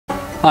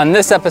On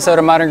this episode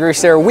of Modern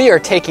Greaser, we are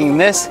taking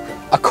this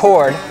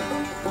Accord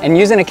and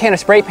using a can of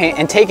spray paint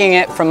and taking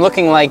it from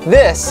looking like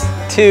this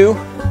to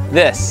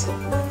this.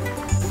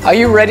 Are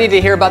you ready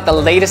to hear about the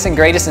latest and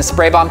greatest in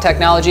spray bomb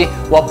technology?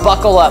 Well,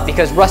 buckle up,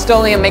 because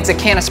Rustoleum makes a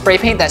can of spray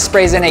paint that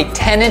sprays in a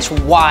 10-inch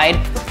wide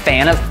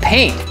fan of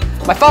paint.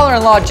 My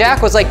father-in-law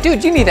Jack was like,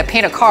 dude, you need to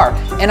paint a car.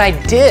 And I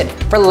did,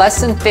 for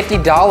less than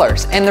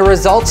 $50. And the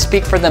results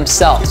speak for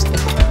themselves.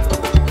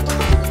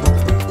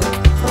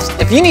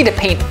 If you need to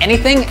paint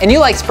anything and you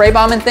like spray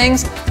bombing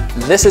things,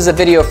 this is a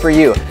video for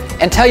you.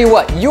 And tell you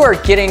what, you are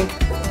getting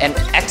an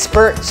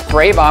expert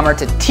spray bomber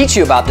to teach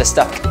you about this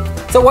stuff.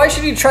 So why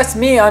should you trust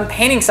me on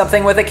painting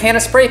something with a can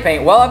of spray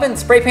paint? Well, I've been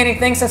spray painting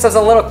things since I was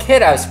a little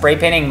kid. I was spray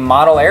painting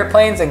model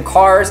airplanes and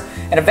cars.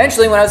 And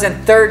eventually when I was in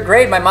 3rd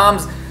grade, my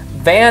mom's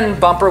van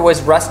bumper was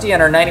rusty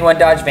on her 91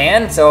 Dodge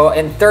van. So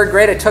in 3rd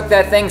grade, I took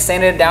that thing,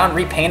 sanded it down,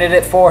 repainted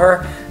it for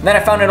her. And then I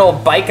found an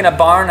old bike in a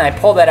barn and I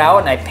pulled that out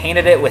and I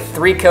painted it with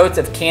 3 coats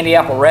of candy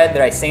apple red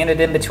that I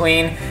sanded in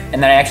between. And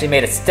then I actually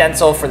made a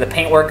stencil for the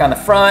paintwork on the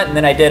front. And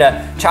then I did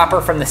a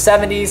chopper from the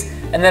 70s.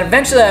 And then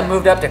eventually I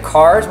moved up to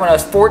cars. When I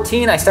was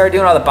 14, I started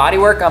doing all the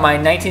bodywork on my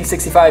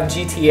 1965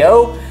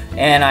 GTO.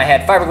 And I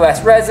had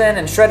fiberglass resin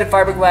and shredded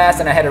fiberglass,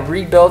 and I had to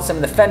rebuild some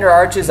of the fender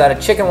arches out of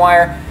chicken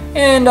wire.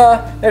 And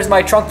there's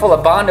my trunk full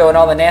of Bondo and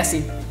all the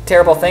nasty,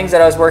 terrible things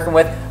that I was working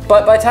with.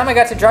 But by the time I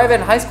got to drive it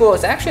in high school, it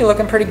was actually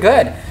looking pretty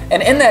good.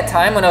 And in that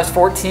time, when I was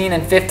 14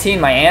 and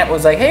 15, my aunt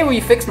was like, hey, will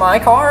you fix my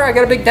car? I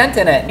got a big dent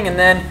in it. And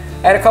then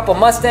I had a couple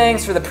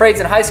Mustangs for the parades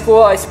in high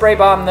school. I spray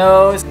bombed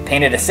those,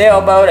 painted a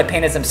sailboat, I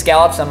painted some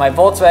scallops on my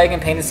Volkswagen,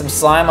 painted some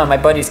slime on my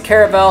buddy's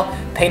Caravelle,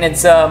 painted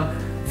some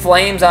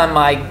flames on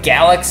my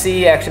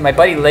Galaxy. Actually, my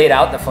buddy laid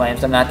out the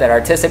flames. I'm not that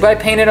artistic, but I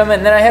painted them.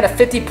 And then I had a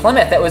 50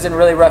 Plymouth that was in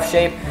really rough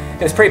shape.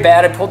 It was pretty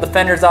bad. I pulled the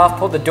fenders off,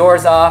 pulled the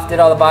doors off, did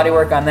all the body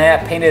work on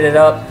that, painted it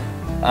up.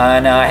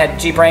 And I had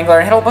Jeep Wrangler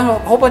and had a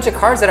whole bunch of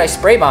cars that I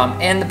spray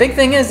bombed. And the big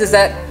thing is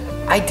that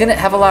I didn't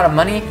have a lot of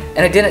money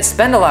and I didn't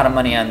spend a lot of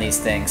money on these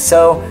things.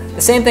 So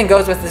the same thing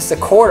goes with this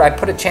Accord. I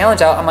put a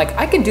challenge out. I'm like,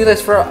 I can do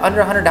this for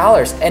under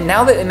 $100. And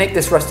now that they make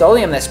this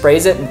Rustoleum that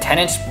sprays it in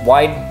 10-inch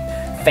wide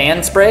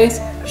fan sprays,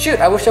 shoot,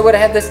 I wish I would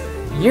have had this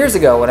years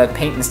ago when I was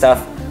painting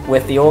stuff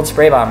with the old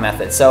spray bomb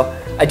method. So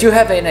I do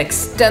have an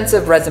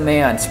extensive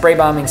resume on spray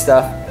bombing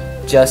stuff,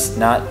 just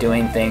not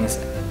doing things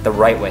the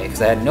right way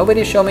because I had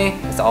nobody to show me.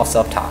 It's all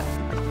self-taught.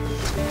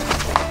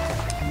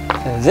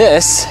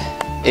 This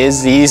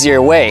is the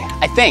easier way,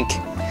 I think.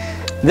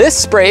 This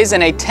sprays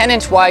in a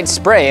 10-inch wide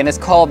spray and it's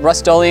called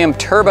Rustoleum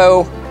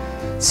Turbo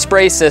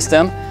Spray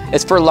System.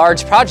 It's for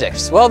large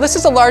projects. Well, this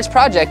is a large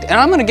project and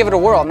I'm gonna give it a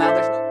whirl. Now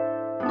there's no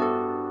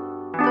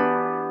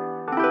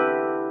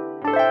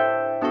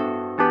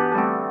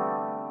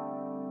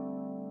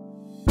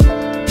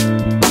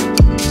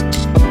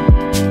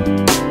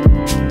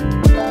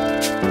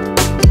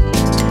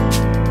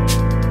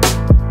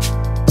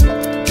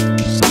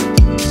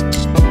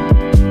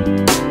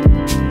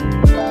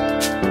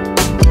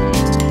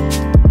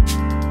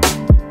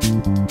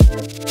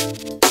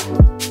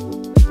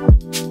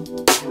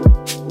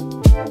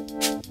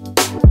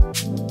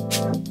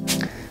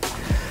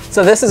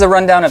So this is a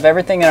rundown of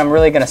everything that I'm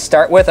really going to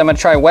start with. I'm going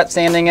to try wet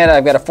sanding it.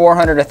 I've got a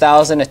 400, a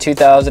 1000, a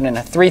 2000, and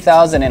a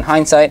 3000. In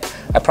hindsight,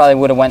 I probably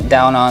would have went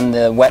down on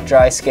the wet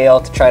dry scale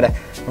to try to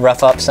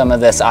rough up some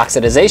of this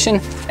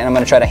oxidization. And I'm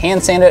going to try to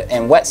hand sand it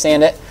and wet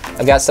sand it.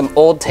 I've got some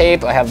old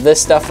tape. I have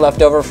this stuff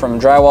left over from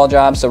drywall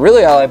jobs. So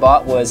really all I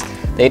bought was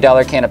the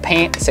 $8 can of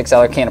paint,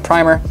 $6 can of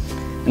primer.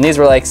 And these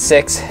were like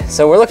 $6.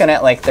 So we're looking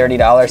at like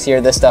 $30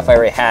 here. This stuff I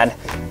already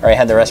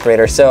had the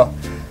respirator. So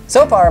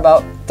far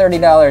about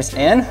 $30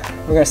 in.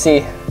 We're gonna see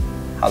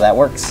how that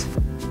works.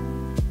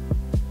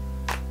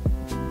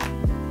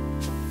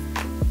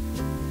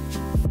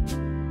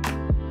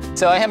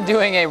 So I am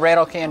doing a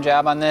rattle can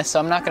job on this, so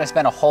I'm not gonna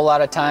spend a whole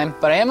lot of time,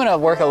 but I am gonna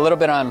work a little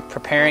bit on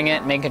preparing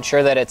it, making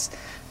sure that it's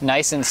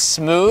nice and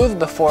smooth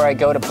before I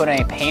go to put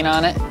any paint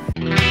on it.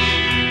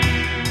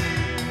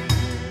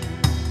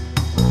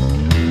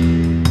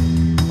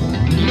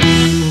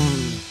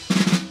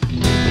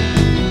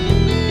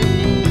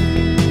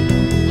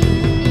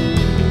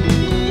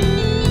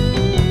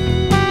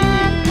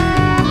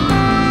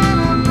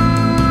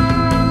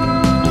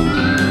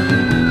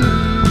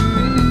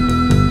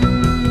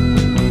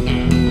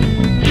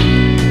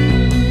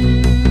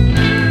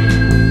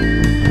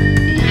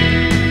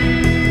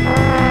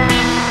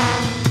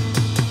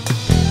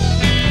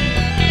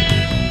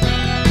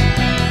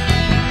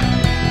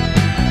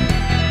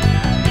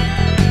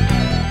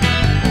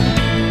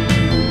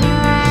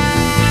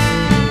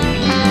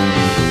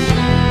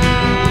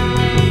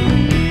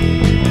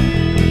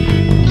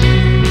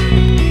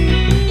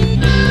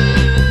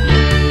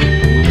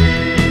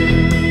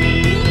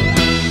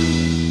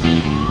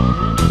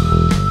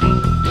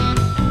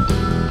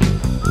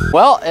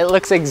 Well, it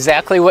looks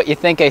exactly what you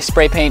think a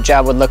spray paint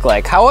job would look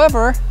like.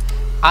 However,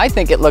 I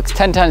think it looks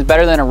 10 times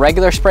better than a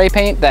regular spray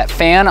paint. That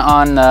fan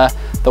on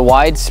the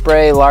wide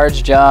spray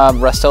large job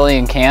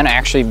Rustoleum can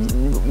actually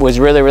was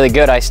really, really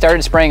good. I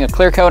started spraying a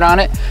clear coat on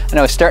it, and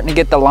I was starting to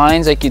get the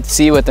lines like you'd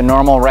see with the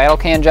normal rattle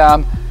can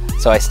job.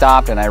 So I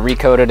stopped and I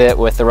recoated it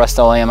with the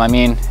Rustoleum. I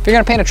mean, if you're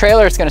gonna paint a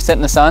trailer, it's gonna sit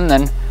in the sun,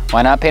 then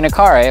why not paint a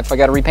car, right? If I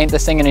gotta repaint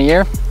this thing in a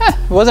year,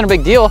 it wasn't a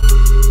big deal.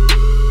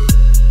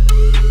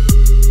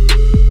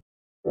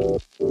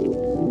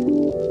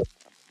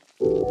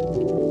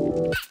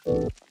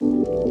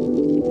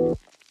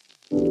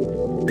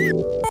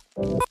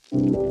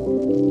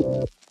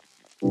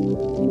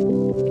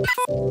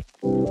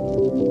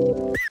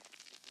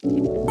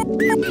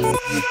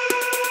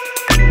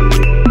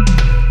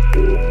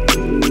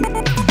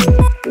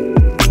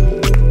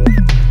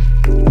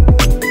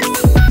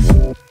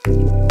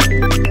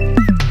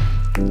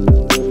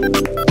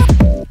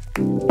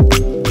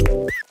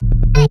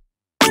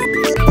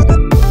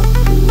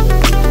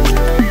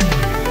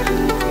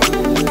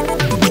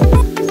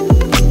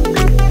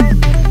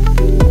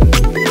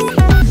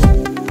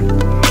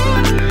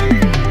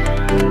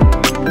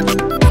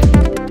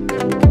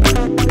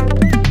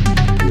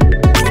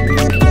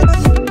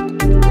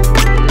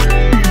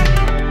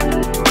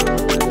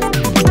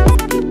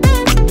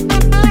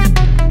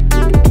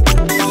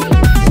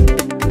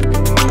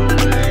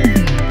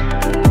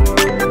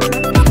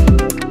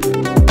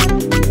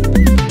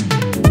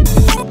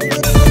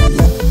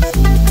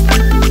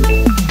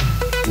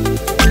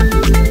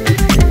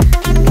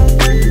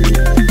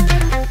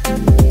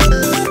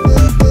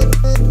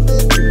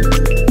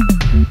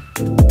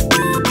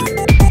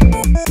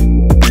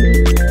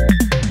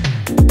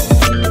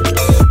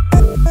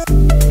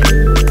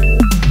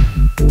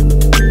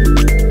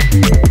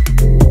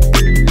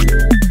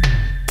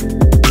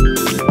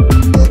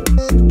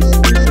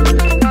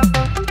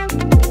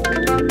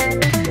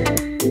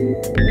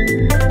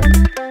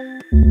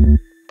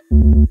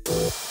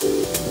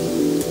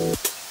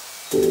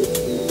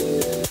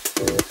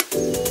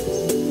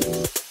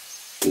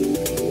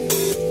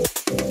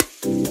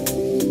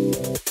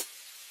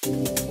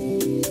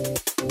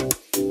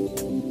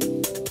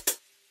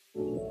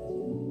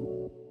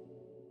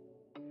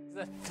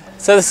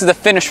 So this is the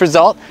finished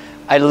result.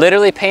 I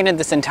literally painted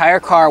this entire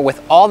car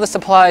with all the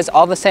supplies,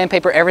 all the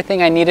sandpaper,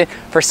 everything I needed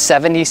for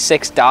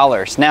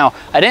 $76. Now,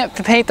 I didn't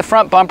paint the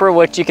front bumper,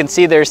 which you can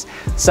see there's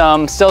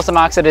still some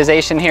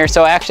oxidization here.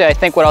 So actually, I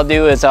think what I'll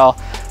do is I'll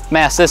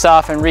mask this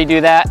off and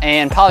redo that,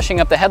 and polishing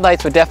up the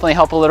headlights would definitely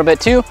help a little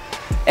bit too.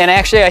 And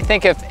actually, I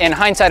think if in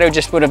hindsight, I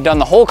just would have done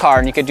the whole car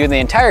and you could do the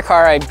entire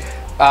car. I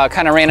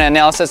kind of ran an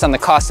analysis on the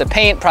cost of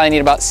paint, probably need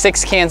about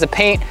 6 cans of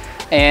paint,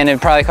 and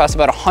it probably cost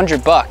about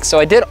 $100. So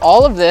I did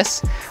all of this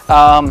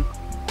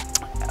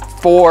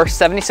for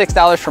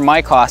 $76 for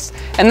my costs.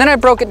 And then I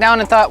broke it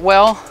down and thought,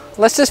 well,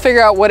 let's just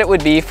figure out what it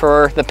would be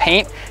for the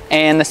paint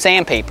and the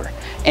sandpaper.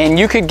 And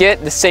you could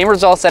get the same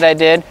results that I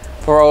did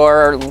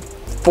for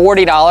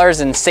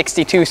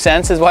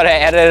 $40.62 is what I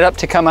added it up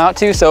to come out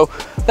to. So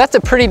that's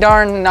a pretty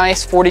darn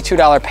nice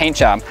 $42 paint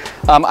job.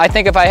 I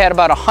think if I had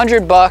about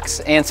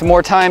 $100 and some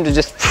more time to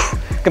just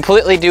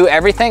completely do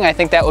everything, I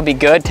think that would be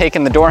good,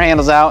 taking the door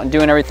handles out and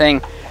doing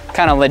everything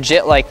kind of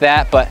legit like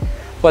that. But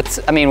what's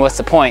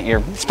the point?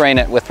 You're spraying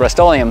it with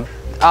Rustoleum.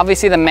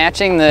 Obviously the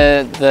matching,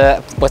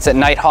 what's it,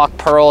 Nighthawk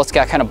Pearl, it's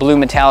got kind of blue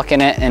metallic in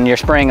it, and you're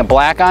spraying a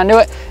black onto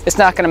it. It's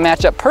not gonna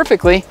match up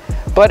perfectly,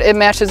 but it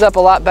matches up a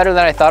lot better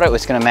than I thought it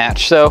was gonna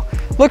match. So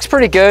looks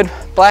pretty good.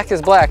 Black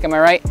is black, am I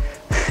right?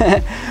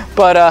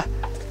 But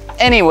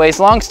anyways,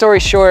 long story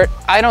short,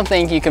 I don't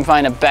think you can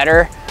find a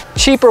better,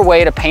 cheaper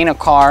way to paint a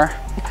car.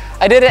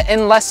 I did it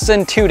in less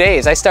than 2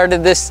 days. I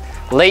started this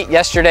late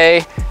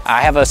yesterday.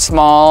 I have a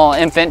small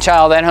infant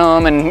child at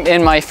home, and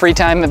in my free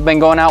time I've been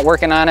going out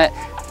working on it,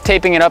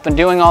 taping it up and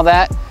doing all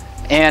that.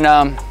 And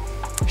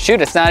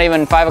shoot, it's not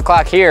even 5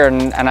 o'clock here,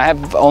 and I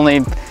have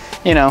only,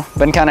 you know,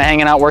 been kind of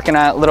hanging out working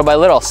on it little by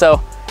little.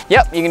 So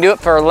yep, you can do it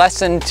for less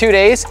than 2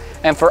 days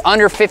and for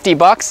under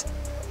 $50.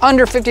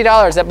 Under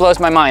 $50, that blows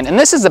my mind. And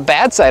this is the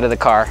bad side of the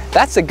car.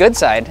 That's the good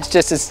side.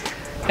 It's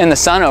in the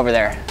sun over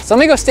there. So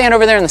let me go stand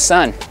over there in the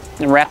sun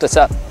and wrap this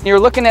up. You're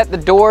looking at the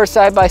door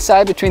side by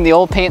side between the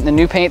old paint and the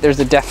new paint. There's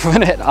a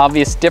definite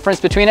obvious difference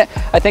between it.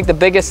 I think the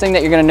biggest thing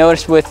that you're gonna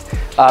notice with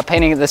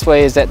painting it this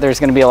way is that there's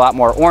gonna be a lot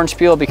more orange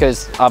peel,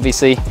 because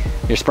obviously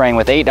you're spraying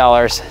with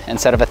 $8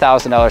 instead of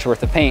 $1,000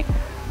 worth of paint.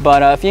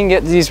 But if you can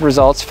get these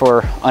results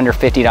for under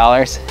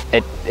 $50,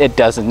 it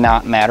does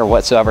not matter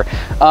whatsoever.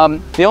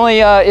 The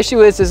only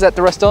issue is that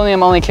the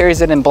Rustoleum only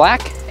carries it in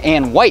black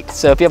and white.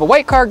 So if you have a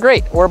white car,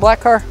 great, or a black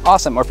car,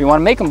 awesome. Or if you want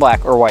to make them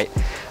black or white.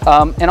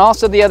 And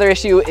also the other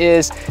issue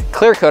is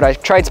clear coat. I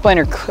tried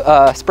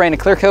spraying a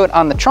clear coat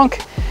on the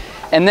trunk,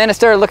 and then it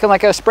started looking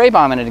like I was spray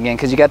bombing it again,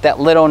 because you got that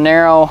little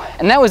narrow,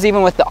 and that was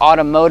even with the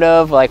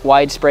automotive, like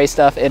wide spray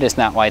stuff. It is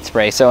not wide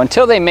spray. So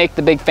until they make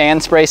the big fan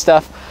spray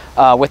stuff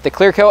with the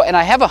clear coat, and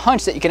I have a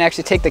hunch that you can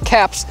actually take the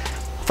caps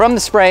from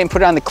the spray and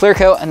put it on the clear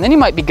coat, and then you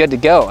might be good to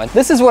go. And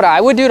this is what I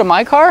would do to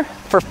my car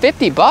for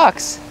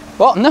 $50.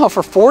 Well, no,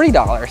 for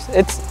 $40.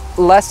 It's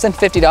less than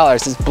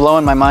 $50. It's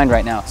blowing my mind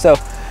right now. So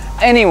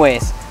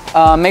anyways,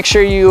 Make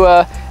sure you,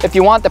 if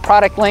you want the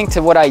product link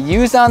to what I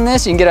used on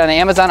this, you can get it on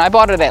Amazon. I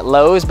bought it at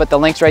Lowe's, but the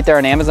link's right there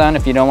on Amazon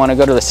if you don't want to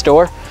go to the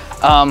store.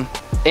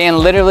 And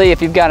literally,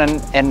 if you've got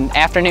an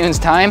afternoon's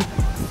time,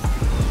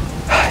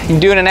 you can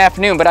do it in an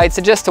afternoon, but I'd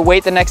suggest to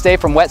wait the next day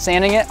from wet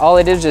sanding it. All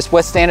I did is just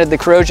wet sanded the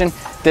corrosion,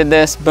 did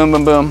this, boom,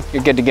 boom, boom,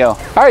 you're good to go.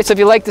 All right, so if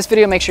you liked this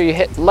video, make sure you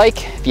hit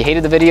like. If you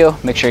hated the video,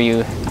 make sure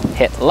you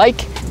hit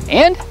like,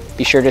 and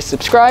be sure to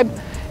subscribe.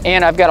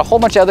 And I've got a whole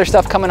bunch of other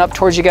stuff coming up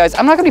towards you guys.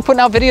 I'm not gonna be putting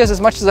out videos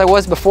as much as I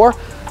was before.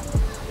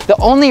 The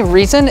only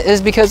reason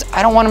is because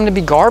I don't want them to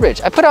be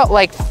garbage. I put out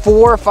like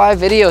 4 or 5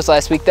 videos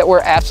last week that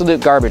were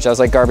absolute garbage. I was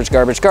like, garbage,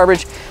 garbage,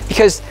 garbage,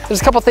 because there's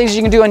a couple things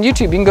you can do on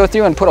YouTube. You can go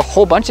through and put a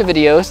whole bunch of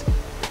videos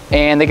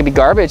and they can be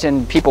garbage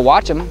and people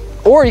watch them,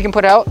 or you can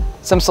put out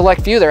some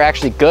select few that are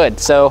actually good.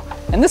 So,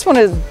 and this one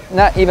is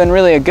not even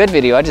really a good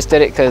video. I just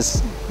did it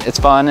because it's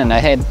fun, and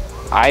I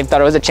thought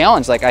it was a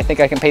challenge. Like, I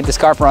think I can paint this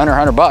car for under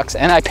 100 bucks,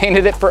 and I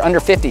painted it for under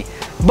 50.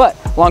 But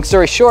long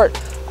story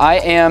short, I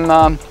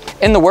am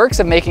in the works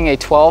of making a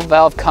 12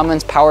 valve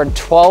Cummins powered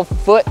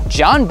 12-foot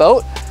John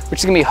boat, which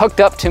is gonna be hooked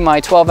up to my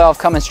 12 valve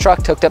Cummins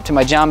truck, hooked up to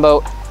my John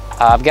boat.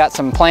 I've got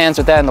some plans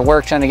with that in the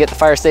works, trying to get the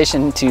fire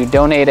station to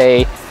donate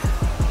a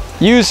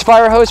used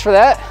fire hose for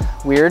that.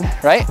 Weird,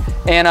 right?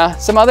 And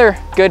some other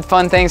good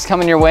fun things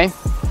coming your way.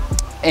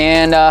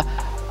 And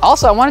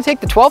also I want to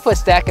take the 12-foot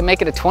stack and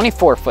make it a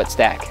 24-foot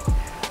stack,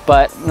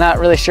 but not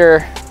really sure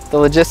the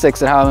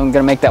logistics and how I'm going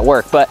to make that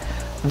work. But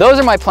those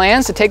are my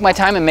plans, to take my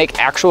time and make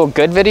actual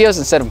good videos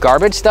instead of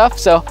garbage stuff.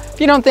 So if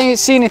you don't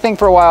see anything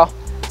for a while,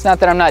 it's not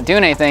that I'm not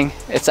doing anything,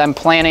 it's I'm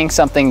planning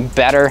something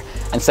better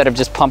instead of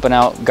just pumping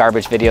out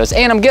garbage videos.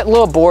 And I'm getting a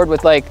little bored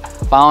with like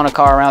following a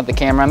car around with the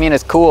camera. I mean,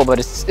 it's cool, but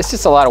it's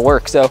just a lot of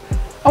work. So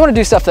I want to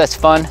do stuff that's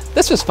fun.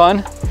 This was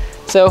fun.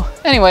 So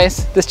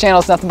anyways, this channel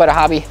is nothing but a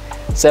hobby.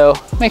 So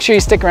make sure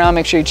you stick around,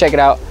 make sure you check it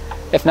out.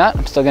 If not,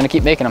 I'm still going to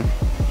keep making them.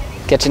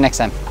 Catch you next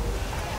time.